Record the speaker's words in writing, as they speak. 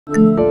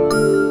Welcome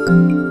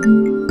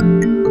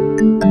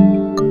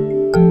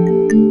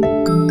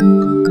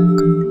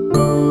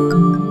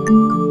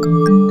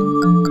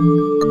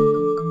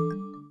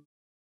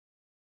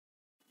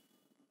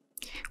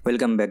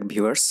back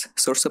viewers,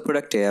 source of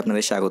প্রোডাক্টে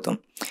আপনাদের স্বাগতম।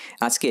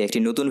 আজকে একটি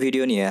নতুন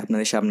ভিডিও নিয়ে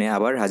আপনাদের সামনে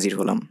আবার হাজির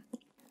হলাম।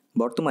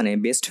 বর্তমানে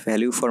বেস্ট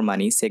ভ্যালু ফর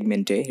মানি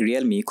সেগমেন্টে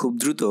রিয়েলমি খুব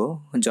দ্রুত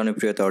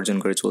জনপ্রিয়তা অর্জন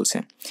করে চলছে।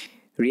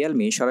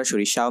 রিয়েলমি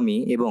সরাসরি শাওমি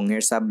এবং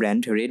এর সাব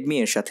ব্র্যান্ড রেডমি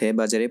এর সাথে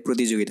বাজারে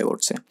প্রতিযোগিতা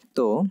করছে।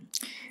 তো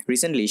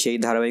রিসেন্টলি সেই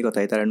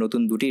ধারাবাহিকতায় তারা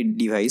নতুন দুটি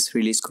ডিভাইস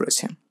রিলিজ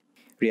করেছে,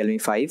 রিয়েলমি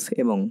 5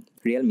 এবং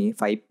রিয়েলমি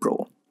 5 প্রো।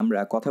 আমরা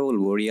কথা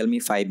বলবো রিয়েলমি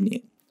 5 নিয়ে।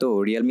 তো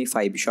রিয়েলমি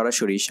 5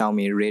 সরাসরি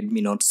শাওমির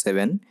Redmi note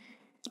 7,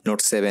 note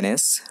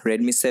 7S,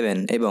 Redmi 7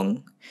 এবং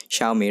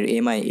শাওমির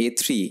MI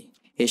A3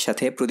 এর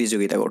সাথে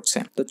প্রতিযোগিতা করছে।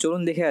 তো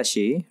চলুন দেখে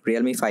আসি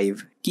রিয়েলমি 5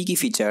 কী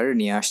ফিচার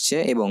নিয়ে আসছে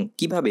এবং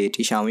কিভাবে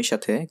এটি শাওমির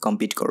সাথে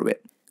কম্পিট করবে।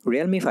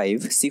 রিয়েলমি 5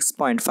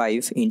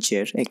 6.5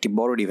 ইঞ্চের একটি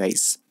বড়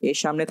ডিভাইস। এর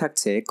সামনে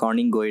থাকছে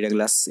কর্নিং গরিলা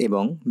গ্লাস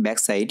এবং back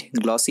side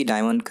glossy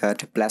diamond cut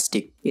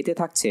plastic. এতে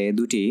থাকছে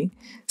দুটি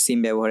সিম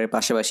ব্যবহারের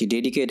পাশাপাশি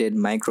ডেডিকেটেড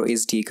মাইক্রো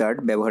SD কার্ড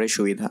ব্যবহারের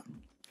সুবিধা।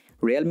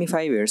 রিয়েলমি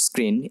 5-এর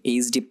স্ক্রিন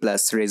HD+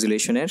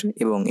 রেজুলেশনের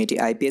এবং এটি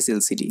IPS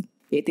LCD।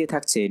 এতে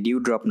থাকছে ডিউ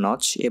ড্রপ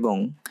নচ এবং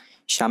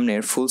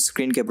সামনের ফুল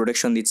স্ক্রিনকে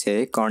প্রোটেকশন দিচ্ছে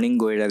কর্নিং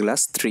গরিলা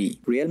গ্লাস 3।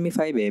 রিয়েলমি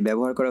 5-এ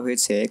ব্যবহার করা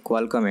হয়েছে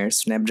কোয়ালকমের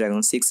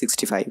স্ন্যাপড্রাগন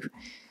 665,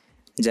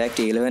 যা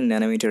একটি 11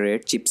 ন্যানোমিটারের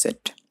চিপসেট।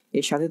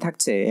 এর সাথে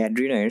থাকছে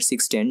অ্যাড্রিনোয়ের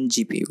 610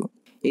 GPU।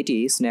 এটি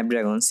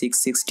স্ন্যাপড্রাগন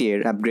 660 এর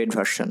আপগ্রেড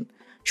ভার্সন,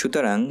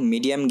 সুতরাং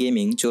মিডিয়াম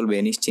গেমিং চলবে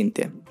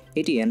নিশ্চিন্তে।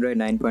 এটি অ্যান্ড্রয়েড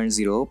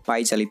 9.0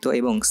 পাই চালিত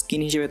এবং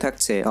স্ক্রিন হিসেবে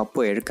থাকছে অপ্পো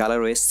এর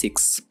ColorOS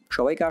 6।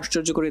 সবাইকে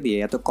আশ্চর্য করে দিয়ে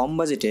এত কম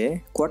বাজেটে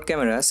কোয়াড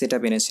ক্যামেরা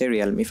সেটআপ এনেছে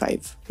রিয়েলমি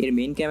 5। এর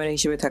মেইন ক্যামেরা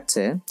হিসেবে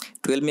থাকছে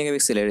 12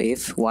 মেগাপিক্সেলের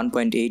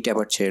f1.8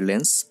 অ্যাপারচার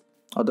লেন্স,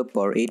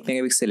 অতঃপর 8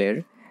 মেগাপিক্সেলের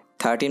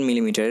 13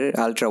 মিলিমিটারের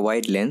আলট্রা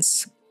ওয়াইড লেন্স।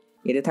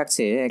 এতে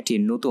থাকছে একটি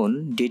নতুন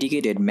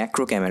ডেডিকেটেড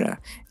ম্যাক্রো ক্যামেরা,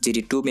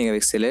 যেটি 2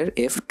 মেগাপিক্সেলের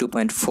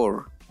f2.4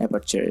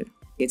 অ্যাপারচারের।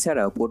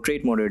 এছাড়াও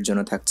পোর্ট্রেট মোডের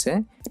জন্য থাকছে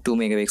 2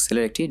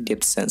 মেগাপিক্সেলের একটি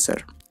ডেপথ সেন্সর।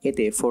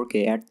 এতে 4K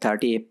at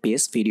 30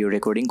 FPS video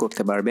recording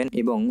করতে পারবেন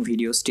এবং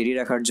ভিডিও স্টেডি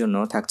রাখার জন্য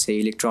থাকছে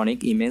ইলেকট্রনিক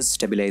ইমেজ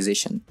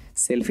স্টেবিলাইজেশন।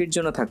 সেলফির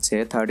জন্য থাকছে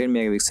 13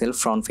 মেগাপিক্সেল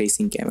ফ্রন্ট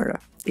ফেসিং ক্যামেরা।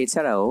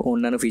 এছাড়াও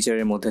অন্যান্য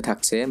ফিচারের মধ্যে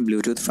থাকছে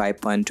Bluetooth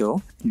 5.0,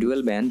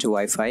 dual band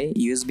wifi,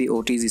 USB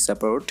OTG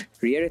support.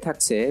 রিয়ারে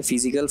থাকছে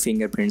ফিজিক্যাল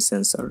ফিঙ্গারপ্রিন্ট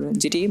সেন্সর,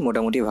 যেটি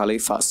মোটামুটি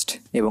ভালোই ফাস্ট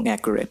এবং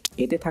অ্যাকুরেট।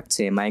 এতে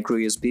থাকছে মাইক্রো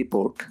USB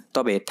পোর্ট,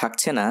 তবে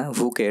থাকছে না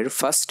VOOC-এর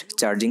ফাস্ট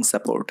চার্জিং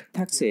সাপোর্ট।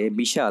 থাকছে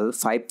বিশাল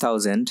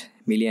 5000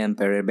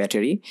 মিলিঅ্যাম্পিয়ারের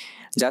ব্যাটারি,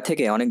 যা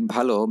থেকে অনেক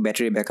ভালো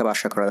ব্যাটারি ব্যাকআপ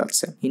আশা করা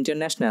যাচ্ছে।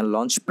 ইন্টারন্যাশনাল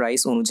লঞ্চ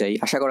প্রাইস অনুযায়ী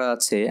আশা করা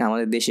যাচ্ছে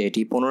আমাদের দেশে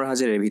এটি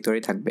 15,000-এর ভিতরে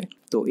থাকবে।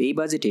 তো এই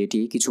বাজেটে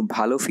এটি কিছু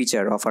ভালো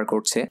ফিচার অফার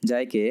করছে, যা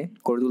একে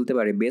করে তুলতে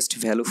পারে best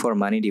value for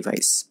money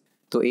device.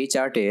 তো এই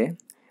চার্টে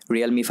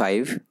রিয়েলমি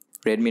 5,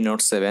 রেডমি নোট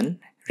 7,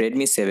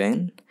 রেডমি 7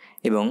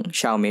 এবং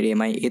শাওমির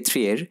MI A3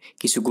 এর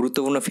কিছু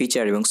গুরুত্বপূর্ণ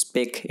ফিচার এবং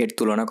স্পেক এর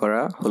তুলনা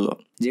করা হলো,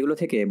 যেগুলো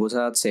থেকে বোঝা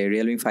যাচ্ছে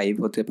রিয়েলমি 5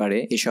 হতে পারে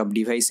এসব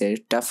ডিভাইসের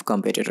টাফ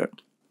কম্পিটিটর।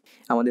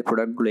 আমাদের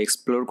প্রোডাক্টগুলো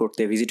এক্সপ্লোর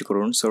করতে ভিজিট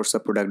করুন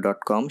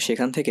sourceofproduct.com।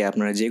 সেখান থেকে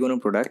আপনারা যে কোনো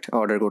প্রোডাক্ট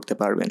অর্ডার করতে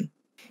পারবেন।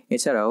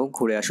 এছাড়াও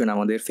ঘুরে আসুন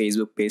আমাদের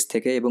ফেসবুক পেজ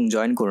থেকে এবং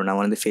জয়েন করুন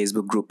আমাদের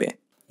ফেসবুক গ্রুপে,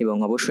 এবং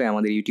অবশ্যই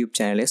আমাদের ইউটিউব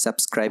চ্যানেলে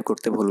সাবস্ক্রাইব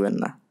করতে ভুলবেন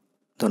না।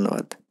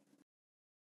 ধন্যবাদ।